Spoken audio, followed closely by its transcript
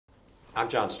I'm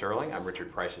John Sterling. I'm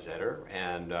Richard Price's editor,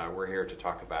 and we're here to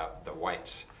talk about The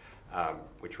Whites,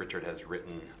 which Richard has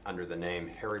written under the name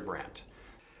Harry Brandt.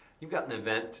 You've got an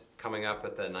event coming up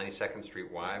at the 92nd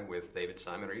Street Y with David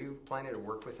Simon. Are you planning to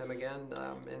work with him again?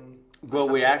 Well,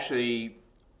 we actually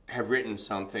have written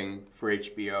something for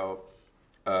HBO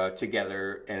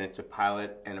together, and it's a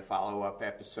pilot and a follow-up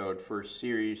episode for a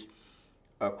series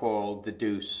called The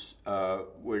Deuce,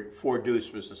 where Four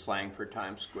Deuce was the slang for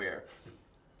Times Square.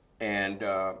 And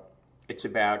it's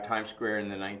about Times Square in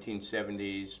the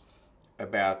 1970s,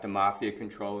 about the mafia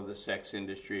control of the sex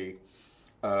industry,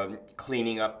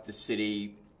 cleaning up the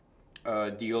city,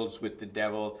 deals with the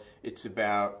devil. It's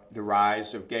about the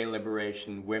rise of gay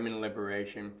liberation, women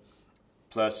liberation,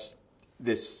 plus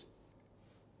this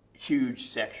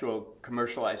huge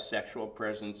commercialized sexual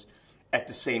presence at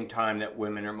the same time that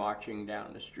women are marching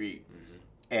down the street. Mm-hmm.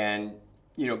 And,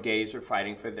 you know, gays are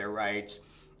fighting for their rights.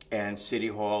 And City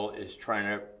Hall is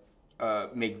trying to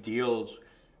make deals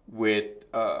with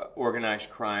organized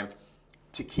crime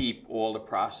to keep all the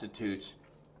prostitutes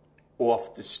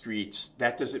off the streets.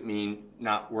 That doesn't mean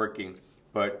not working,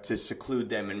 but to seclude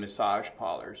them in massage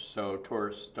parlors so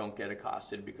tourists don't get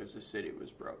accosted because the city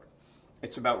was broke.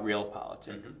 It's about real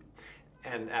politics.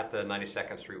 Mm-hmm. And at the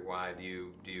 92nd Street Y, do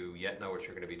you yet know what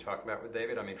you're going to be talking about with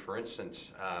David? I mean, for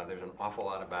instance, there's an awful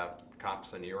lot about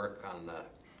cops in New York on the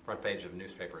front page of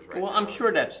newspapers right now. Well, I'm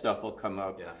sure that stuff will come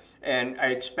up. Yeah. And I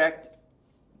expect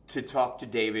to talk to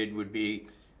David would be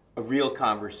a real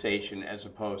conversation as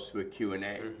opposed to a Q&A,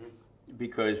 mm-hmm.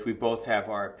 because we both have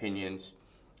our opinions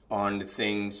on the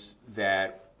things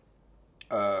that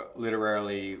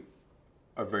literarily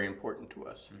are very important to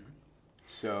us. Mm-hmm.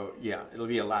 So, yeah, it'll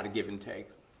be a lot of give and take.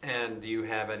 And do you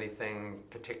have anything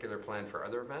particular planned for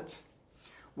other events?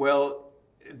 Well,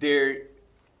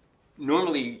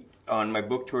 normally on my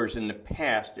book tours in the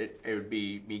past, it would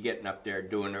be me getting up there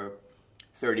doing a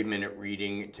 30-minute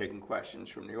reading and taking questions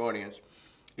from the audience.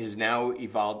 It has now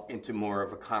evolved into more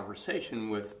of a conversation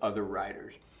with other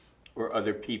writers or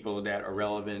other people that are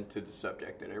relevant to the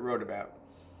subject that I wrote about.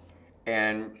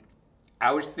 And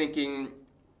I was thinking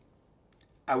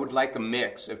I would like a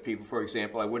mix of people. For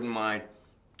example, I wouldn't mind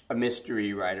a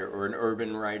mystery writer or an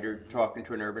urban writer talking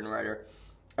to an urban writer.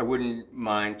 I wouldn't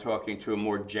mind talking to a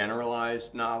more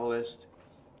generalized novelist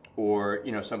or,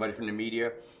 you know, somebody from the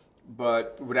media.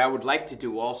 But what I would like to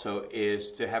do also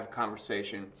is to have a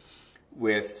conversation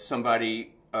with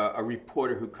somebody, a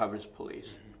reporter who covers police,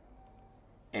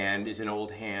 mm-hmm. and is an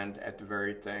old hand at the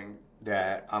very thing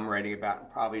that I'm writing about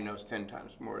and probably knows 10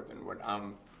 times more than what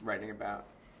I'm writing about.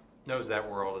 Knows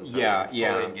that world and so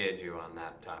fully engage you on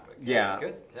that topic. Yeah.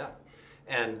 Good, yeah.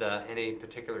 And any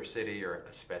particular city you're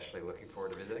especially looking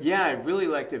forward to visiting? Yeah, I'd really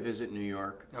like to visit New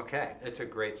York. Okay, it's a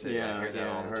great city. I hear that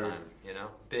all the time. You know,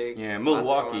 big. Yeah,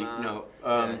 Milwaukee. No,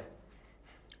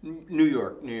 New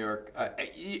York.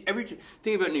 Every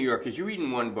thing about New York is you read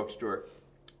in one bookstore,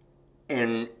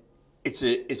 and it's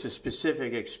a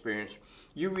specific experience.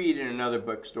 You read in another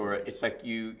bookstore, it's like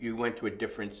you went to a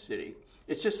different city.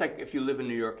 It's just like if you live in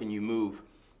New York and you move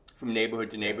from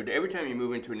neighborhood to neighborhood. Every time you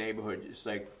move into a neighborhood, it's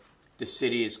like the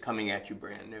city is coming at you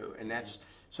brand new. And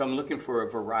so I'm looking for a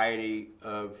variety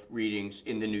of readings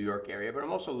in the New York area, but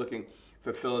I'm also looking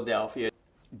for Philadelphia,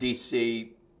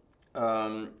 D.C.,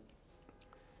 San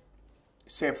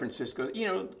Francisco. You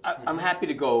know, I'm happy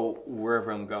to go wherever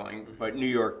I'm going, but New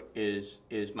York is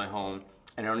my home,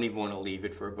 and I don't even want to leave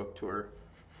it for a book tour,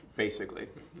 basically.